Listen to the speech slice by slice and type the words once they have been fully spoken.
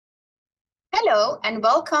Hello and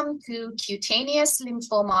welcome to Cutaneous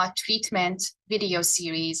Lymphoma Treatment video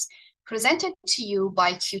series presented to you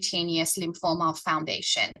by Cutaneous Lymphoma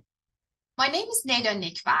Foundation. My name is Neda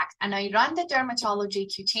Nikbakht and I run the Dermatology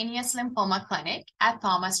Cutaneous Lymphoma Clinic at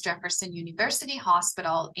Thomas Jefferson University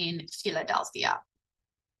Hospital in Philadelphia.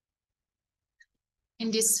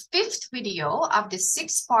 In this fifth video of the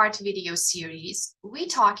six-part video series, we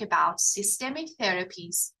talk about systemic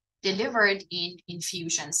therapies delivered in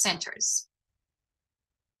infusion centers.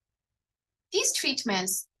 These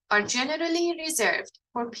treatments are generally reserved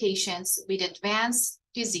for patients with advanced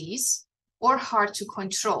disease or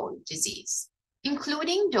hard-to-control disease,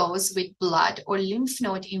 including those with blood or lymph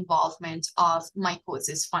node involvement of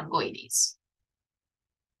mycosis fungoides.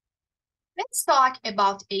 Let's talk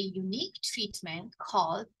about a unique treatment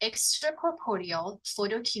called extracorporeal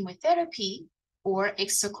photochemotherapy or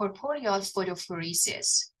extracorporeal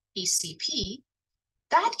photopheresis, ECP,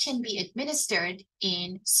 that can be administered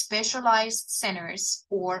in specialized centers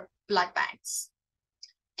or blood banks.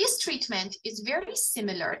 This treatment is very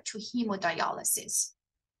similar to hemodialysis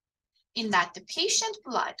in that the patient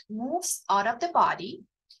blood moves out of the body,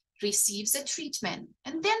 receives a treatment,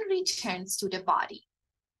 and then returns to the body.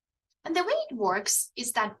 And the way it works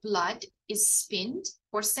is that blood is spinned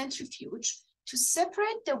or centrifuged to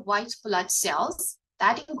separate the white blood cells,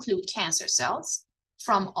 that include cancer cells,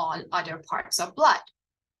 from all other parts of blood.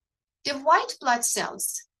 The white blood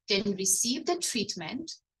cells then receive the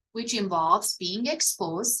treatment, which involves being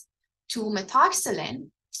exposed to methoxylin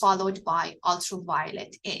followed by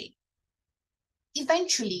ultraviolet A.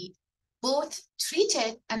 Eventually, both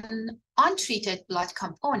treated and untreated blood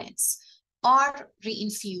components are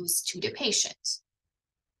reinfused to the patient.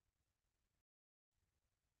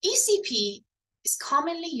 ECP is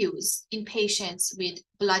commonly used in patients with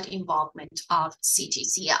blood involvement of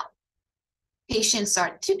CTCL. Patients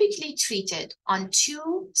are typically treated on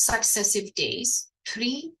 2 successive days,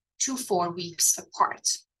 3 to 4 weeks apart.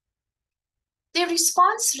 The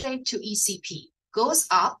response rate to ECP goes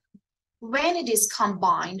up when it is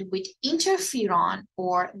combined with interferon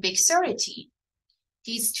or bexarotene.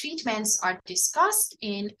 These treatments are discussed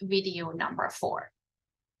in video number 4.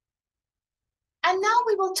 And now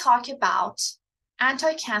we will talk about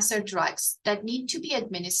anti-cancer drugs that need to be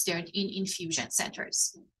administered in infusion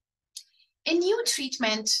centers. A new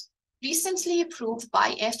treatment recently approved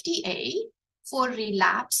by FDA for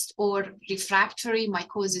relapsed or refractory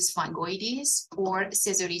mycosis fungoides or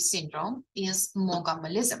Sézary syndrome is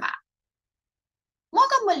mogamulizumab.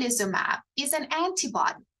 Mogamulizumab is an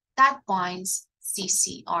antibody that binds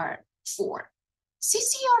CCR4.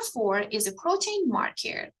 CCR4 is a protein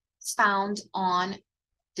marker found on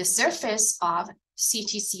the surface of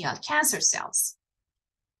CTCL cancer cells.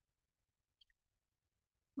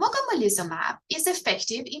 Mogamulizumab is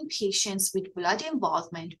effective in patients with blood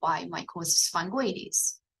involvement by mycosis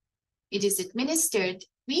fungoides. It is administered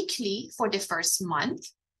weekly for the first month,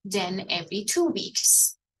 then every 2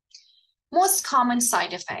 weeks. Most common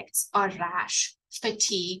side effects are rash,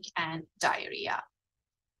 fatigue, and diarrhea.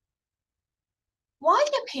 While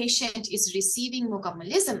the patient is receiving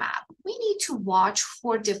mogamulizumab, we need to watch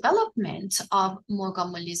for development of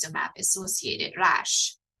mogamulizumab-associated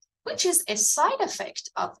rash, which is a side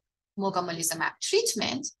effect of mogamulizumab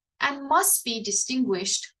treatment and must be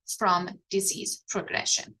distinguished from disease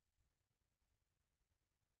progression.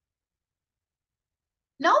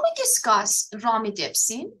 Now we discuss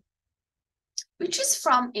romidepsin, which is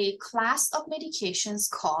from a class of medications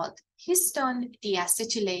called histone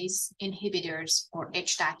deacetylase inhibitors or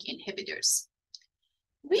HDAC inhibitors.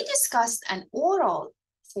 We discussed an oral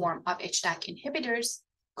form of HDAC inhibitors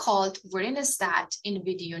called vorinostat in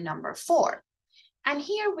video number 4. And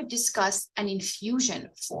here we discuss an infusion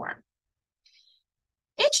form.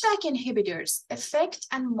 HDAC inhibitors affect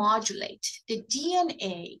and modulate the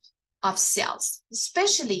DNA of cells,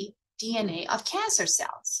 especially DNA of cancer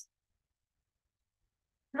cells.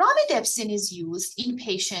 Romidepsin is used in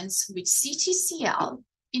patients with CTCL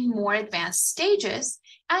in more advanced stages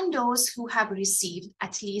and those who have received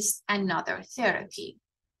at least another therapy.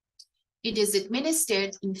 It is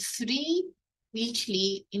administered in 3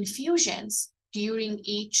 weekly infusions during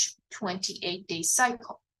each 28-day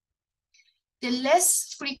cycle. The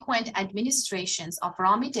less frequent administrations of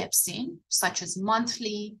romidepsin, such as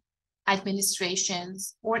monthly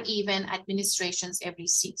administrations or even administrations every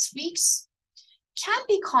 6 weeks, can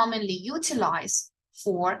be commonly utilized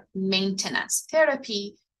for maintenance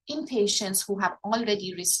therapy in patients who have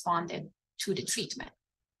already responded to the treatment.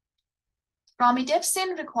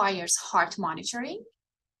 Romidepsin requires heart monitoring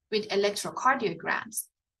with electrocardiograms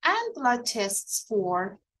and blood tests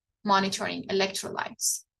for monitoring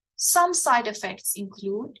electrolytes, Some side effects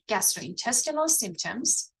include gastrointestinal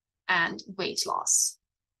symptoms and weight loss.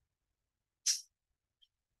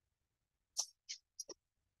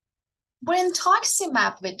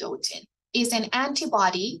 Brentuximab vedotin is an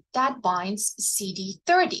antibody that binds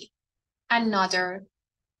CD30, another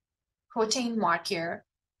protein marker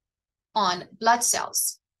on blood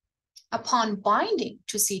cells. Upon binding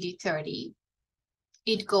to CD30,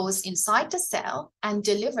 it goes inside the cell and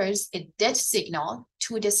delivers a death signal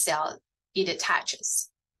to the cell it attaches.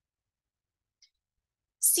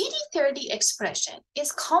 CD30 expression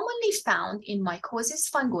is commonly found in mycosis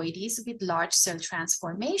fungoides with large cell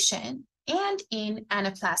transformation and in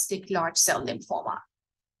anaplastic large cell lymphoma.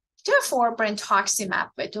 Therefore, brentuximab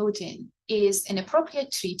vedotin is an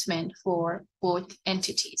appropriate treatment for both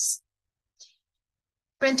entities.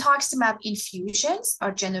 Brentuximab infusions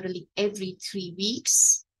are generally every 3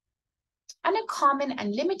 weeks, and a common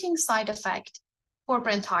and limiting side effect for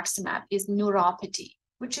brentuximab is neuropathy,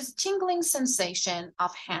 which is tingling sensation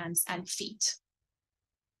of hands and feet.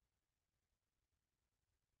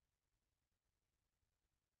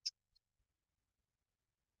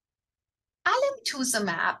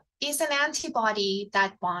 Alemtuzumab is an antibody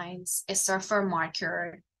that binds a surfer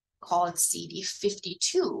marker called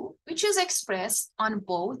CD52, which is expressed on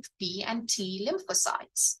both B and T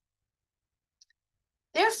lymphocytes.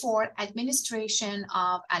 Therefore, administration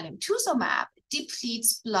of alemtuzumab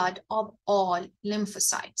depletes blood of all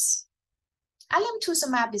lymphocytes.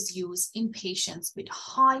 Alemtuzumab is used in patients with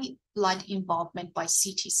high blood involvement by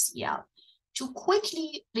CTCL to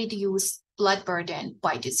quickly reduce blood burden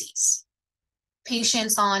by disease.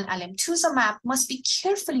 Patients on alemtuzumab must be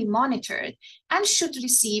carefully monitored and should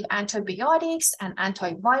receive antibiotics and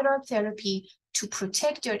antiviral therapy to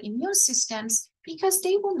protect their immune systems because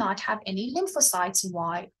they will not have any lymphocytes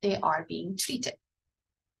while they are being treated.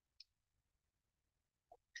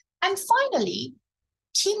 And finally,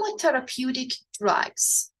 chemotherapeutic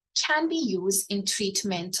drugs can be used in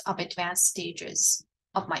treatment of advanced stages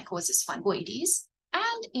of mycosis fungoides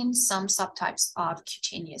and in some subtypes of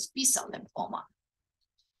cutaneous B-cell lymphoma.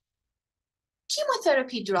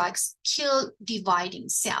 Chemotherapy drugs kill dividing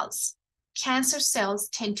cells. Cancer cells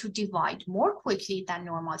tend to divide more quickly than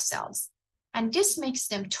normal cells, and this makes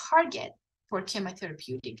them target for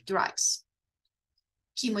chemotherapeutic drugs.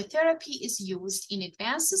 Chemotherapy is used in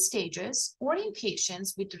advanced stages or in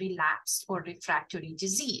patients with relapsed or refractory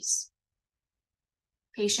disease.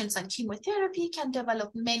 Patients on chemotherapy can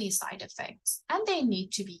develop many side effects, and they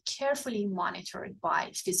need to be carefully monitored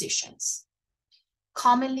by physicians.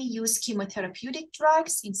 Commonly used chemotherapeutic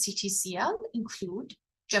drugs in CTCL include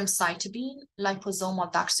gemcitabine,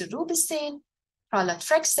 liposomal doxorubicin,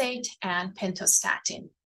 pralatrexate, and pentostatin.